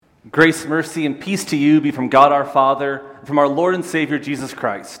Grace, mercy, and peace to you be from God our Father, and from our Lord and Savior Jesus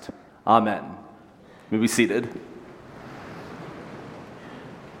Christ. Amen. You may be seated.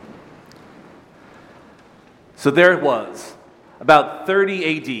 So there it was, about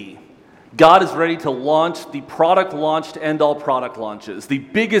 30 AD. God is ready to launch the product launch to end all product launches. The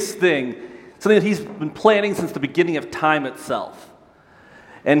biggest thing, something that he's been planning since the beginning of time itself.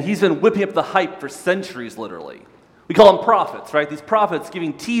 And he's been whipping up the hype for centuries, literally. We call them prophets, right? These prophets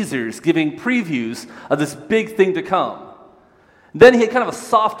giving teasers, giving previews of this big thing to come. Then he had kind of a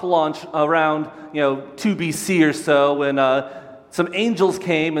soft launch around, 2 BC or so when some angels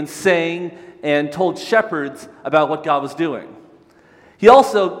came and sang and told shepherds about what God was doing. He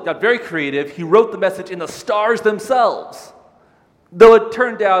also got very creative. He wrote the message in the stars themselves, though it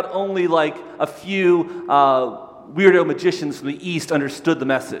turned out only like a few weirdo magicians from the East understood the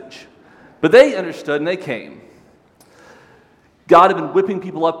message. But they understood and they came. God had been whipping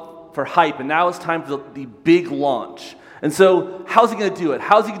people up for hype, and now it's time for the big launch. And so, how's he going to do it?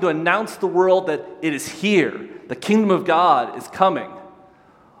 How's he going to announce to the world that it is here? The kingdom of God is coming.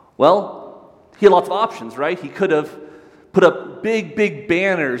 Well, he had lots of options, right? He could have put up big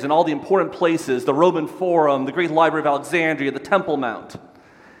banners in all the important places, the Roman Forum, the Great Library of Alexandria, the Temple Mount.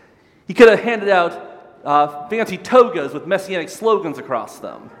 He could have handed out fancy togas with messianic slogans across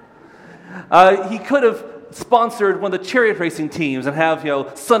them. He could have sponsored one of the chariot racing teams and have,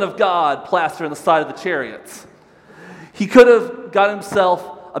 Son of God plastered on the side of the chariots. He could have got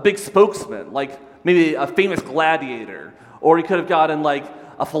himself a big spokesman, like maybe a famous gladiator, or he could have gotten like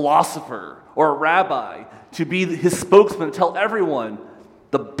a philosopher or a rabbi to be his spokesman and tell everyone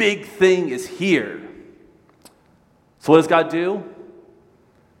the big thing is here. So what does God do?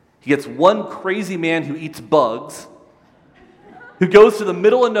 He gets one crazy man who eats bugs, who goes to the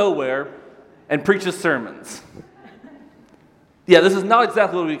middle of nowhere and preaches sermons. Yeah, this is not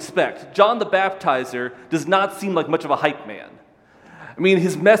exactly what we expect. John the Baptizer does not seem like much of a hype man. I mean,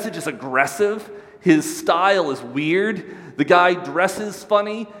 his message is aggressive. His style is weird. The guy dresses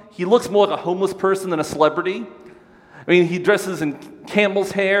funny. He looks more like a homeless person than a celebrity. I mean, he dresses in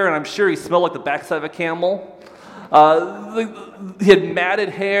camel's hair, and I'm sure he smelled like the backside of a camel. He had matted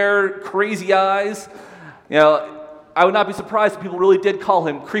hair, crazy eyes. I would not be surprised if people really did call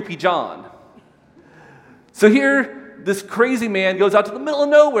him Creepy John. So here, this crazy man goes out to the middle of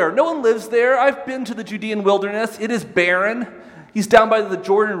nowhere. No one lives there. I've been to the Judean wilderness. It is barren. He's down by the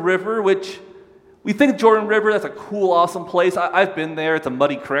Jordan River, which we think Jordan River, that's a cool, awesome place. I've been there. It's a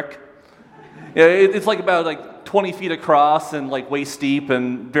muddy creek. It's like about 20 feet across and waist deep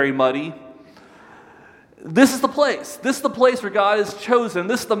and very muddy. This is the place. This is the place where God has chosen.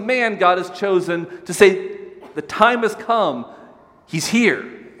 This is the man God has chosen to say, the time has come. He's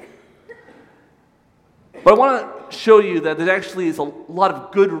here. But I want to show you that there actually is a lot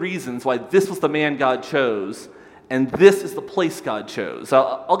of good reasons why this was the man God chose, and this is the place God chose.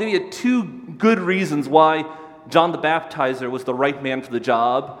 I'll give you 2 good reasons why John the Baptizer was the right man for the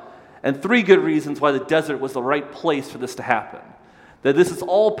job, and 3 good reasons why the desert was the right place for this to happen. That this is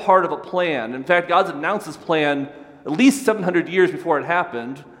all part of a plan. In fact, God's announced this plan at least 700 years before it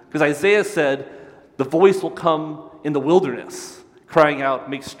happened, because Isaiah said, the voice will come in the wilderness, crying out,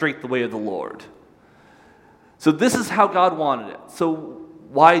 make straight the way of the Lord. So this is how God wanted it. So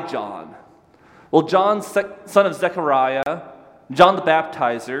why John? Well, John, son of Zechariah, John the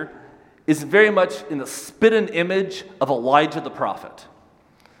Baptizer, is very much in the spit-in image of Elijah the prophet.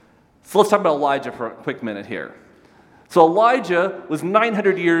 So let's talk about Elijah for a quick minute here. So Elijah was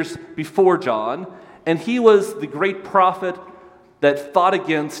 900 years before John, and he was the great prophet that fought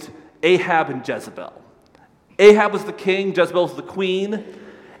against Ahab and Jezebel. Ahab was the king, Jezebel was the queen,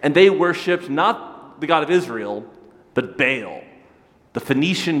 and they worshipped not the God of Israel, but Baal, the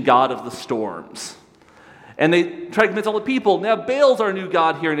Phoenician god of the storms. And they tried to convince all the people, now Baal's our new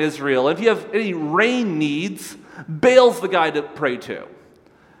god here in Israel. And if you have any rain needs, Baal's the guy to pray to.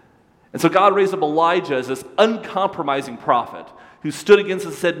 And so God raised up Elijah as this uncompromising prophet who stood against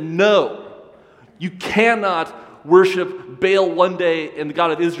and said, no, you cannot worship Baal one day and the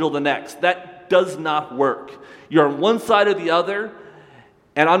God of Israel the next. That does not work. You're on one side or the other,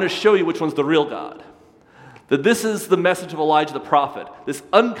 and I'm going to show you which one's the real God. That this is the message of Elijah the prophet. This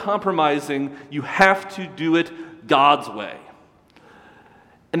uncompromising, you have to do it God's way.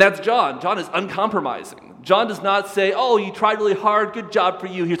 And that's John. John is uncompromising. John does not say, oh, you tried really hard, good job for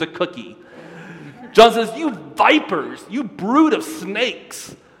you, here's a cookie. John says, you vipers, you brood of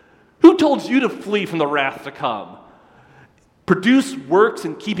snakes, who told you to flee from the wrath to come? Produce works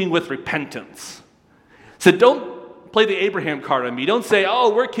in keeping with repentance. So don't play the Abraham card on me. Don't say,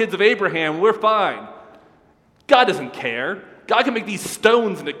 oh, we're kids of Abraham, we're fine. God doesn't care. God can make these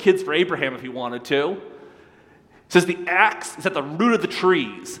stones into kids for Abraham if he wanted to. It says the axe is at the root of the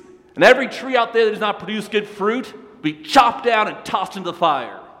trees. And every tree out there that does not produce good fruit will be chopped down and tossed into the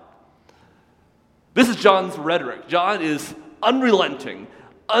fire. This is John's rhetoric. John is unrelenting,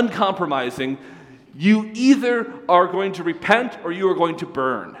 uncompromising. You either are going to repent or you are going to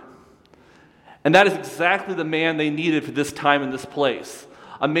burn. And that is exactly the man they needed for this time and this place.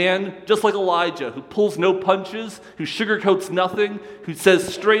 A man just like Elijah, who pulls no punches, who sugarcoats nothing, who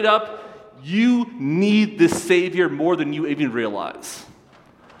says straight up, you need this Savior more than you even realize.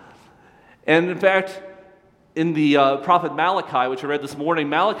 And in fact, in the prophet Malachi, which I read this morning,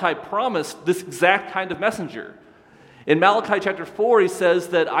 Malachi promised this exact kind of messenger. In Malachi chapter 4, he says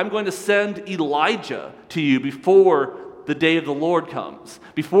that I'm going to send Elijah to you before the day of the Lord comes.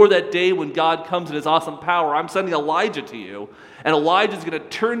 Before that day when God comes in his awesome power, I'm sending Elijah to you. And Elijah is going to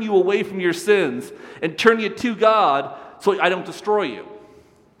turn you away from your sins and turn you to God so I don't destroy you.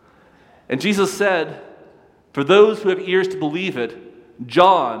 And Jesus said, for those who have ears to believe it,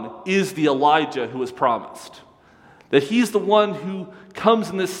 John is the Elijah who was promised. That he's the one who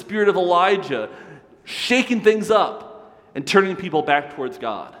comes in the spirit of Elijah, shaking things up and turning people back towards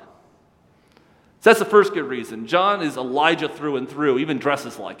God. So that's the first good reason. John is Elijah through and through, even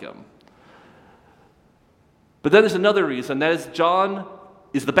dresses like him. But then there's another reason, that is John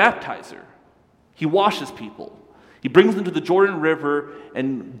is the baptizer. He washes people. He brings them to the Jordan River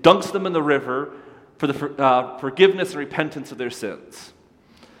and dunks them in the river for the forgiveness and repentance of their sins.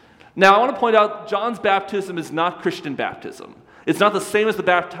 Now, I want to point out, John's baptism is not Christian baptism. It's not the same as the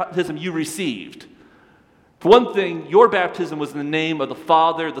baptism you received. For one thing, your baptism was in the name of the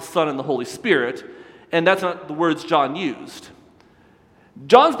Father, the Son, and the Holy Spirit, and that's not the words John used.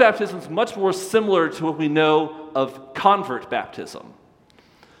 John's baptism is much more similar to what we know of convert baptism.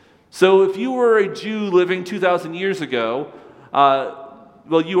 So if you were a Jew living 2,000 years ago,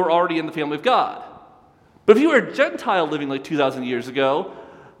 well, you were already in the family of God. But if you were a Gentile living like 2,000 years ago,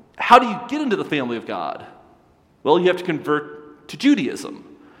 how do you get into the family of God? Well, you have to convert to Judaism. And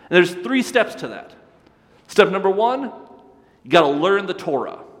there's 3 steps to that. Step number 1, you got to learn the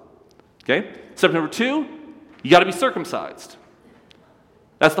Torah. Okay? Step number 2, you got to be circumcised.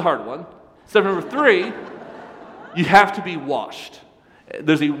 That's the hard one. Step number 3, you have to be washed.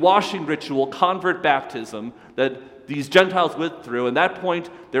 There's a washing ritual, convert baptism, that these Gentiles went through. And at that point,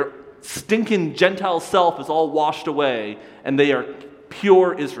 their stinking Gentile self is all washed away, and they are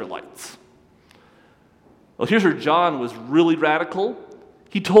pure Israelites. Well, here's where John was really radical.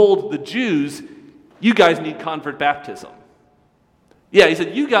 He told the Jews, you guys need convert baptism. Yeah, he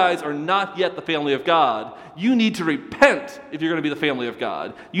said, you guys are not yet the family of God. You need to repent if you're going to be the family of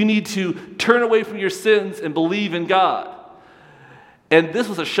God. You need to turn away from your sins and believe in God. And this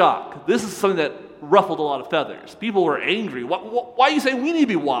was a shock. This is something that ruffled a lot of feathers. People were angry. Why are you saying we need to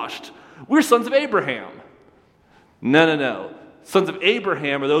be washed? We're sons of Abraham. No. Sons of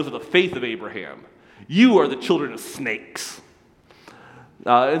Abraham are those of the faith of Abraham. You are the children of snakes.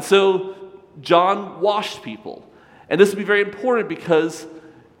 And so John washed people. And this would be very important because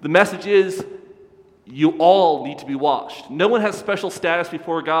the message is you all need to be washed. No one has special status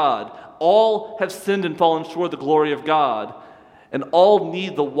before God. All have sinned and fallen short of the glory of God. And all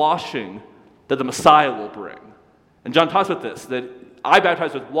need the washing that the Messiah will bring. And John talks about this, that I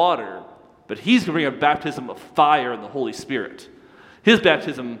baptize with water, but he's going to bring a baptism of fire and the Holy Spirit. His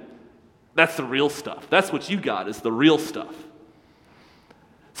baptism, that's the real stuff. That's what you got, is the real stuff.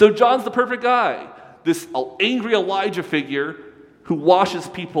 So John's the perfect guy, this angry Elijah figure who washes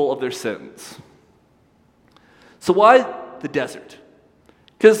people of their sins. So why the desert?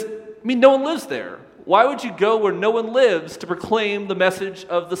 Because, no one lives there. Why would you go where no one lives to proclaim the message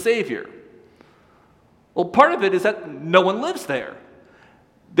of the Savior? Well, part of it is that no one lives there.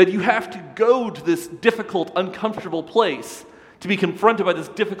 That you have to go to this difficult, uncomfortable place to be confronted by this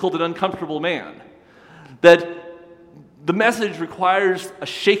difficult and uncomfortable man. That the message requires a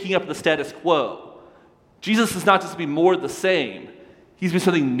shaking up of the status quo. Jesus is not just to be more the same. He's to be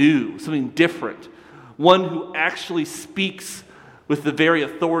something new, something different. One who actually speaks with the very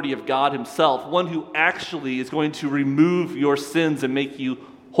authority of God himself. One who actually is going to remove your sins and make you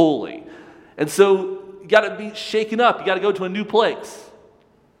holy. And so you got to be shaken up. You got to go to a new place.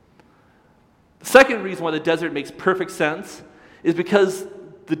 The second reason why the desert makes perfect sense is because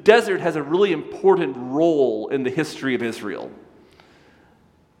the desert has a really important role in the history of Israel.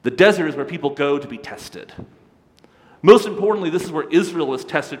 The desert is where people go to be tested. Most importantly, this is where Israel was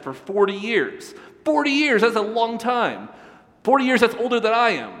tested for 40 years. 40 years, that's a long time. 40 years, that's older than I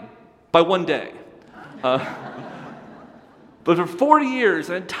am by one day. But for 40 years,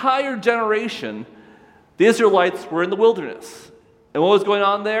 an entire generation, the Israelites were in the wilderness. And what was going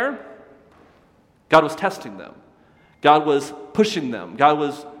on there? God was testing them. God was pushing them. God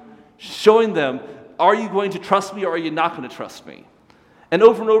was showing them, are you going to trust me or are you not going to trust me? And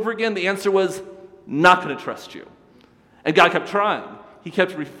over again, the answer was, not going to trust you. And God kept trying. He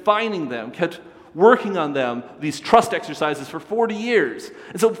kept refining them, kept working on them, these trust exercises for 40 years.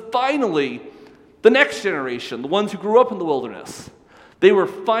 And so finally, the next generation, the ones who grew up in the wilderness, they were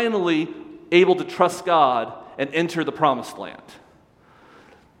finally able to trust God and enter the promised land.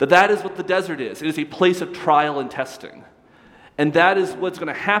 That is what the desert is. It is a place of trial and testing. And that is what's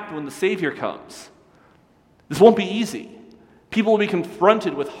going to happen when the Savior comes. This won't be easy. People will be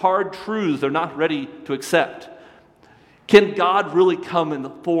confronted with hard truths they're not ready to accept. Can God really come in the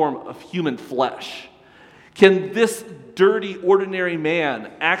form of human flesh? Can this dirty, ordinary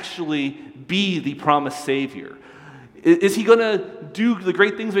man actually be the promised Savior? Is he going to do the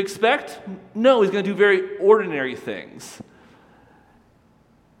great things we expect? No, he's going to do very ordinary things.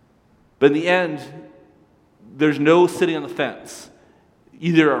 But in the end, there's no sitting on the fence.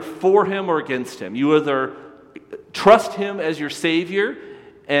 Either are for him or against him. You either trust him as your Savior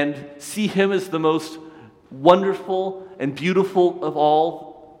and see him as the most wonderful and beautiful of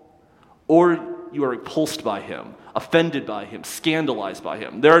all, or you are repulsed by him, offended by him, scandalized by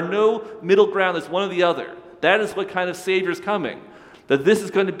him. There are no middle ground. It's one or the other. That is what kind of Savior is coming. That this is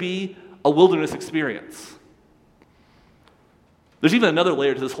going to be a wilderness experience. There's even another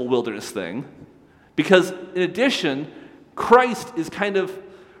layer to this whole wilderness thing, because in addition, Christ is kind of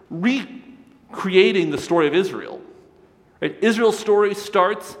recreating the story of Israel. Right? Israel's story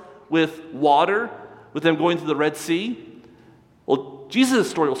starts with water, with them going through the Red Sea. Well, Jesus'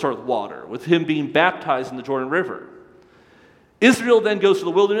 story will start with water, with him being baptized in the Jordan River. Israel then goes to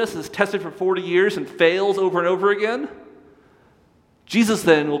the wilderness, is tested for 40 years, and fails over and over again. Jesus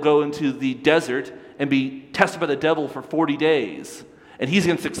then will go into the desert and be tested by the devil for 40 days. And he's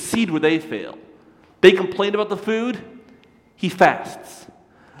going to succeed where they fail. They complain about the food. He fasts.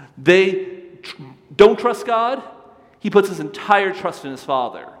 They don't trust God. He puts his entire trust in his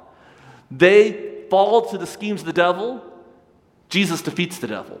Father. They fall to the schemes of the devil. Jesus defeats the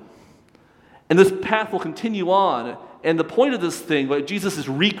devil. And this path will continue on. And the point of this thing, where Jesus is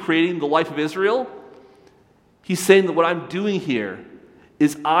recreating the life of Israel, he's saying that what I'm doing here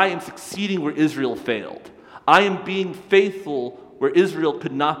is I am succeeding where Israel failed. I am being faithful where Israel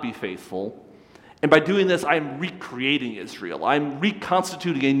could not be faithful. And by doing this, I am recreating Israel. I'm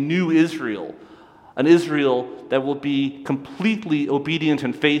reconstituting a new Israel, an Israel that will be completely obedient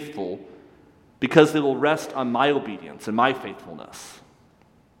and faithful because they will rest on my obedience and my faithfulness.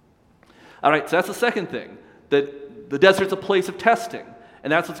 All right, so that's the second thing, that the desert's a place of testing,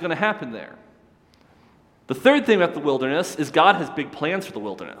 and that's what's going to happen there. The third thing about the wilderness is God has big plans for the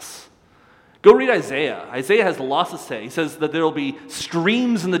wilderness. Go read Isaiah. Isaiah has a lot to say. He says that there will be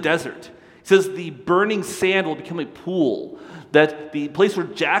streams in the desert. He says the burning sand will become a pool, that the place where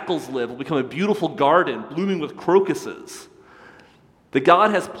jackals live will become a beautiful garden blooming with crocuses. That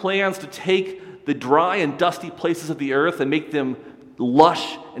God has plans to take the dry and dusty places of the earth and make them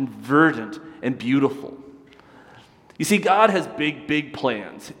lush and verdant and beautiful. You see, God has big, big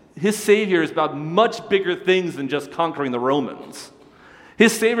plans. His Savior is about much bigger things than just conquering the Romans.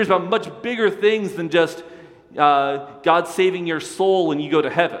 His Savior is about much bigger things than just God saving your soul when you go to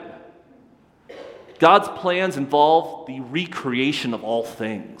heaven. God's plans involve the recreation of all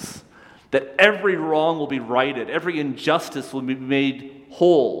things. That every wrong will be righted, every injustice will be made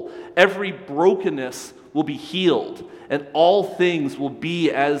whole, every brokenness will be healed, and all things will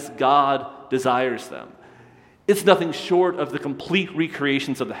be as God desires them. It's nothing short of the complete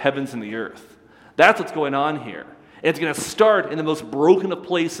recreations of the heavens and the earth. That's what's going on here. And it's going to start in the most broken of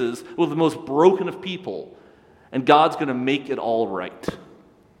places with the most broken of people, and God's going to make it all right.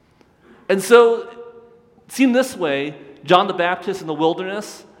 And so, seen this way, John the Baptist in the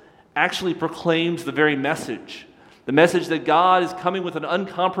wilderness actually proclaims the very message. The message that God is coming with an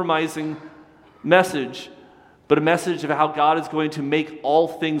uncompromising message, but a message of how God is going to make all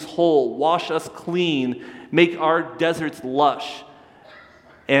things whole, wash us clean, make our deserts lush.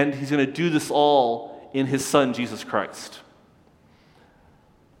 And he's going to do this all in his Son, Jesus Christ.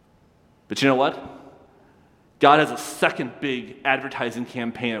 But you know what? God has a second big advertising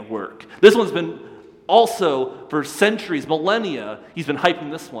campaign at work. This one's been also, for centuries, millennia, he's been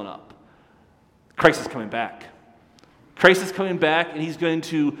hyping this one up. Christ is coming back. Christ is coming back, and he's going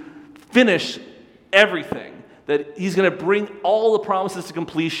to finish everything. That he's going to bring all the promises to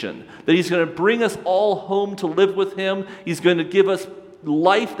completion. That he's going to bring us all home to live with him. He's going to give us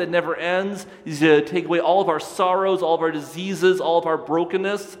life that never ends. He's going to take away all of our sorrows, all of our diseases, all of our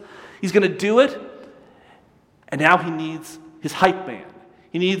brokenness. He's going to do it, And now he needs his hype man.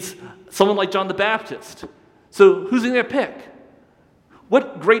 He needs someone like John the Baptist. So who's he going to pick?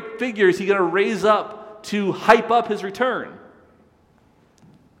 What great figure is he going to raise up to hype up his return?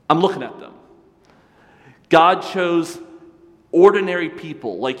 I'm looking at them. God chose ordinary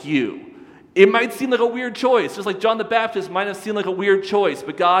people like you. It might seem like a weird choice, just like John the Baptist might have seemed like a weird choice,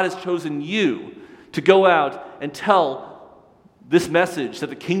 but God has chosen you to go out and tell this message that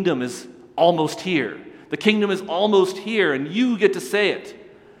the kingdom is almost here. The kingdom is almost here, and you get to say it.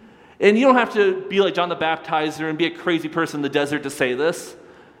 And you don't have to be like John the Baptizer and be a crazy person in the desert to say this,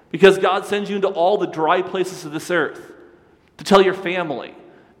 because God sends you into all the dry places of this earth to tell your family,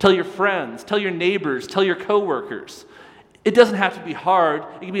 tell your friends, tell your neighbors, tell your coworkers. It doesn't have to be hard.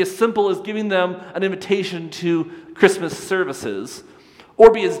 It can be as simple as giving them an invitation to Christmas services,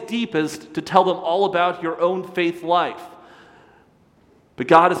 or be as deep as to tell them all about your own faith life. But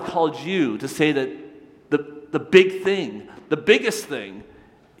God has called you to say that the big thing, the biggest thing,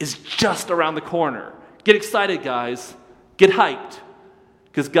 is just around the corner. Get excited, guys. Get hyped,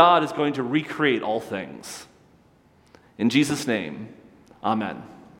 because God is going to recreate all things. In Jesus' name, amen.